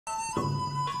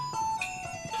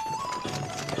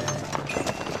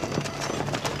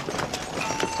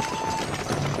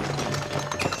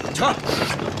查。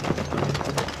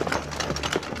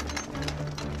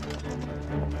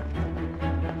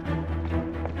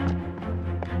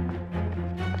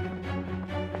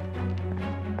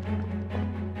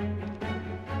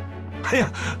哎呀，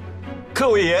各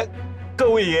位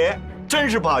爷，真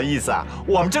是不好意思啊，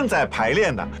我们正在排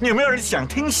练呢。你们要是想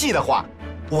听戏的话，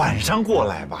晚上过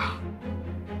来吧。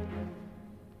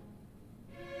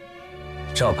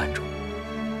赵班主，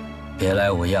别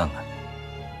来无恙啊！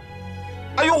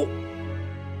哎呦，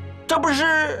这不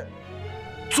是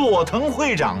佐藤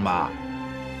会长吗？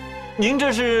您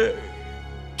这是，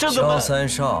这怎么？萧三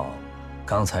少，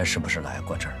刚才是不是来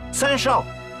过这儿？三少，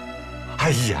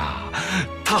哎呀，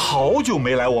他好久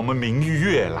没来我们明玉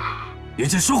月啦。别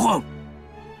再说谎！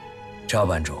赵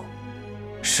班主，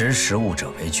识时务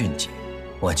者为俊杰，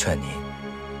我劝您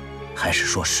还是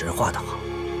说实话的好。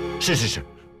是，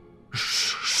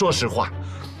说实话，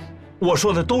我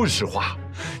说的都是实话。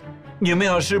你们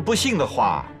要是不信的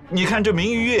话，你看这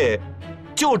明玉月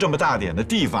就这么大点的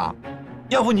地方，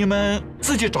要不你们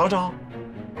自己找找。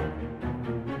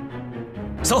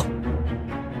走。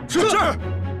是。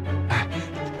哎，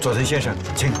佐藤先生，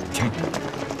请。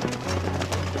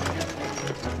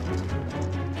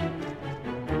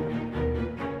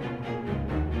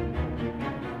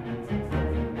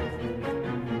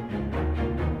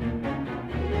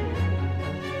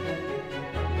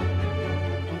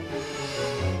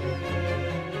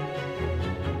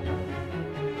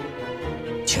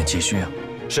请继续啊。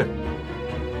是。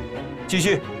继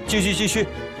续。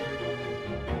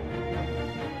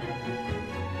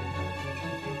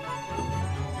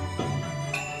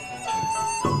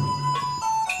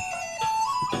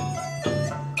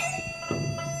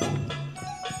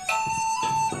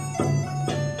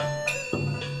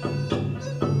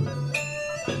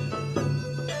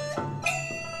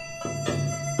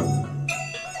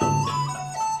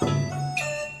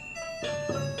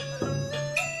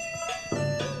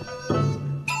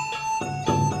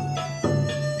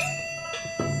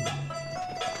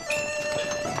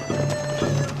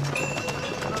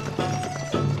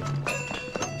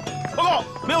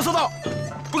没有搜到，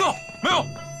报告没有。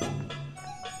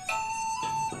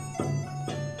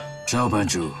赵班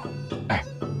主，哎，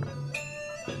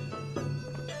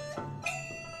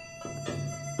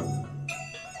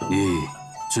你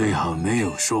最好没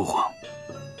有说谎，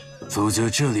否则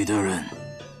这里的人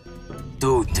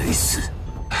都得死。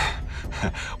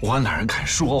我哪敢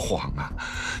说谎啊？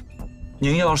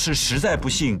您要是实在不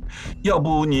信，要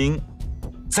不您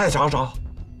再找找。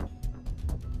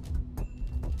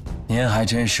您还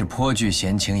真是颇具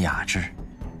闲情雅致。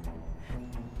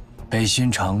北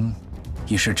新城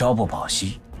已是朝不保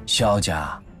夕，萧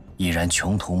家已然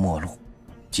穷途末路，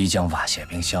即将瓦解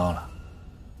冰消了。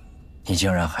你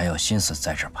竟然还有心思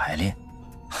在这儿排练？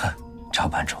哼，赵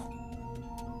班主，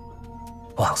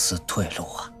妄思退路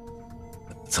啊！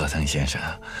佐藤先生，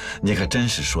你可真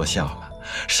是说笑了。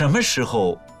什么时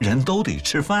候人都得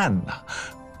吃饭呢？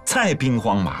再兵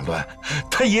荒马乱，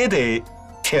他也得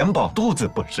填饱肚子，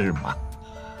不是吗？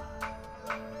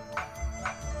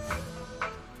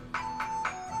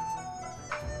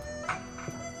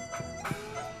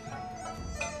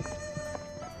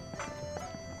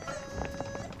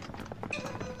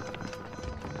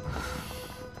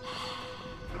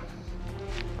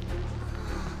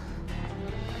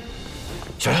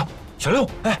小六，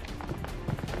哎，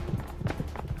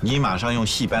你马上用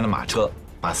戏班的马车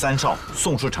把三少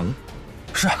送出城。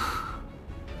是。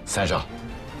三少，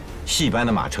戏班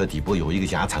的马车底部有一个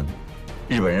夹层，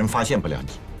日本人发现不了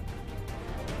你。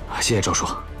谢谢赵叔。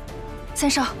三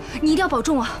少，你一定要保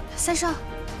重啊！三少，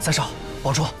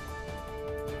保重。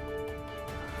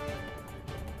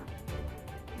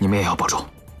你们也要保重。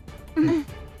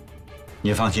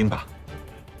你放心吧，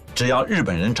只要日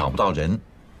本人找不到人，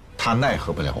他奈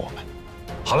何不了我们。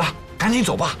好了，赶紧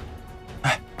走吧。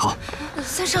哎，好。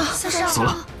三少，走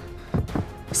了。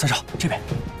三少，这边。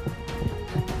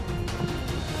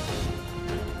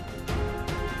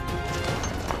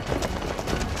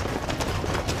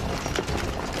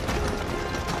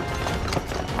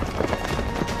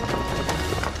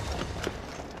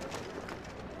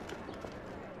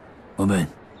我们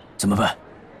怎么办？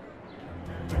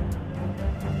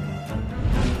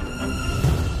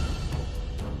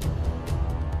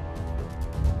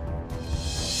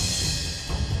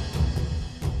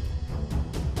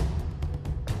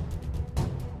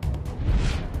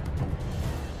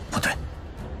不对，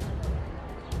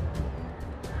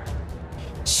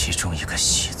其中一个“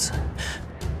戏”字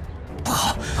不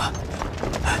好。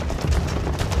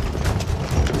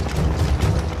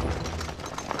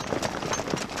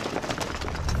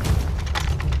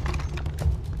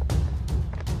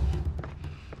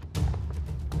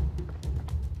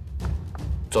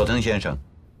佐藤先生，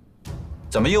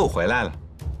怎么又回来了？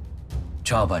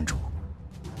赵班主，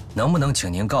能不能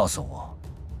请您告诉我，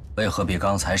为何比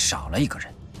刚才少了一个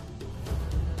人？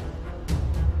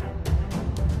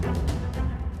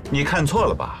你看错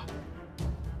了吧？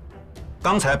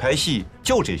刚才排戏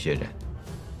就这些人。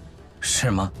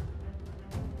是吗？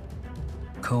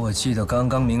可我记得刚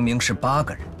刚明明是8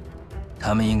个人，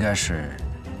他们应该是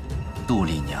杜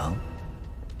丽娘、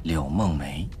柳梦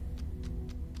梅、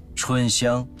春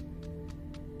香，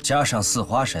加上四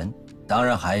花神，当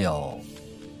然还有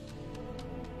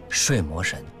睡魔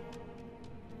神。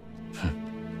哼。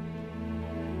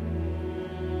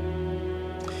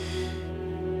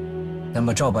那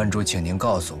么赵班主，请您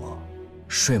告诉我，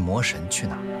睡魔神去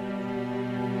哪儿了？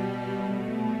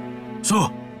说，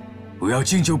我要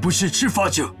敬酒不是吃罚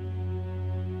酒。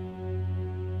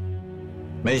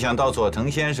没想到佐藤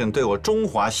先生对我中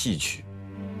华戏曲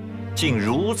竟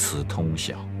如此通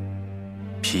晓。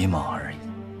皮毛而已。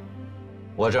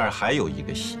我这儿还有一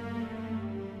个戏，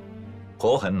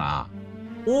火痕拿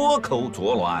倭寇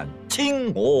作乱，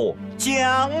侵我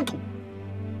疆土，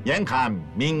眼看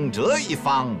明哲一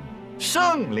方，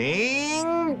生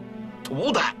灵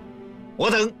涂炭，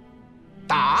我等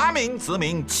大明子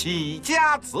民齐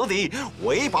家子弟，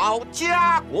为保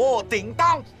家国定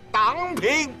当，荡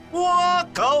平倭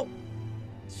寇。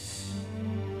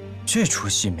这出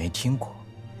戏没听过，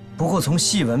不过从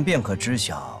戏文便可知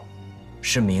晓，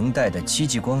是明代的戚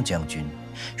继光将军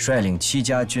率领戚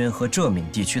家军和浙闽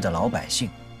地区的老百姓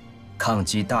抗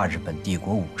击大日本帝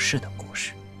国武士的故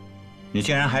事。你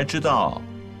竟然还知道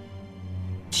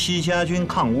戚家军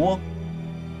抗倭？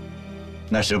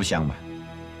那实不相瞒，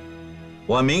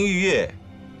我明玉月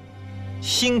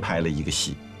新排了一个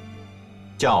戏，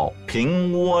叫《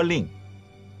平倭令》。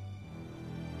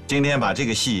今天把这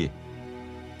个戏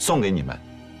送给你们，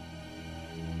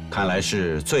看来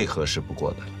是最合适不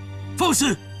过的了。放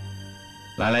肆！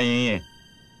来来，莹莹，《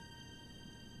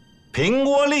平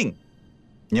倭令》，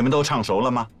你们都唱熟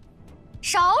了吗？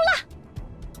熟了。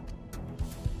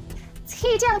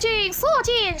戚将军所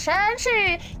见甚是，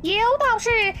有道是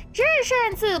人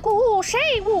生自古谁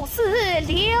无死，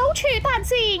留取丹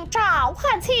心照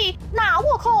汗青。那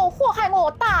倭寇祸害我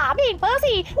大明百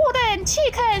姓，我等岂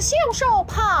肯袖手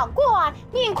旁观？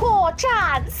宁可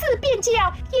战死边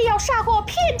疆，也要杀过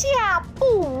偏家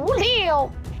不留。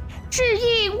只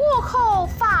因倭寇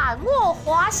犯我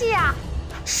华夏，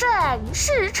甚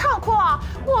是猖狂，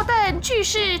我等俱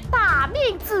是大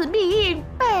明子民，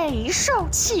备受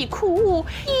其苦。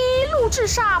一路之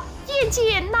上，眼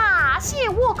见那些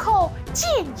倭寇奸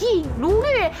淫掳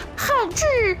掠，恨之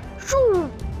入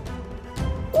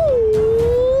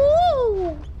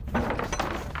骨。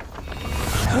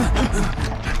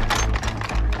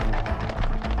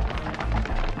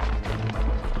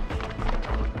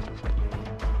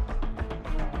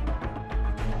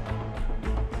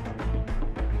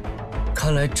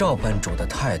看来赵班主的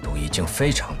态度已经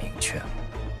非常明确了，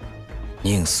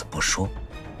宁死不说，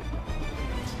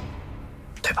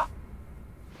对吧？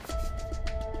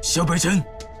小北辰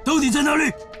到底在哪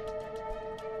里？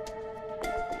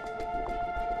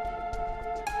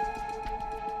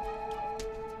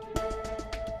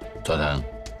佐藤，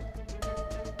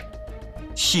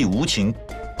戏无情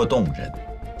不动人，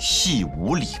戏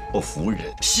无理不服人，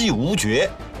戏无绝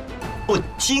不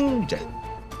惊人。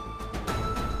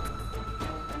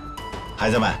孩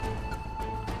子们，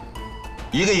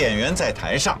一个演员在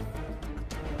台上，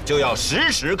就要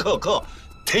时时刻刻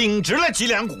挺直了脊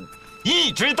梁骨，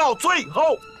一直到最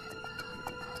后。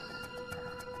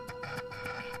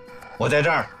我在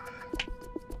这儿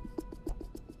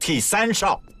替三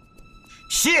少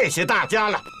谢谢大家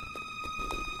了。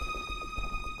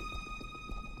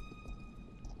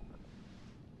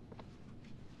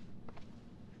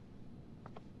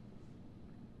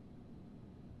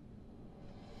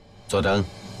佐藤，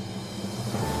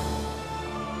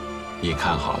你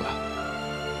看好了。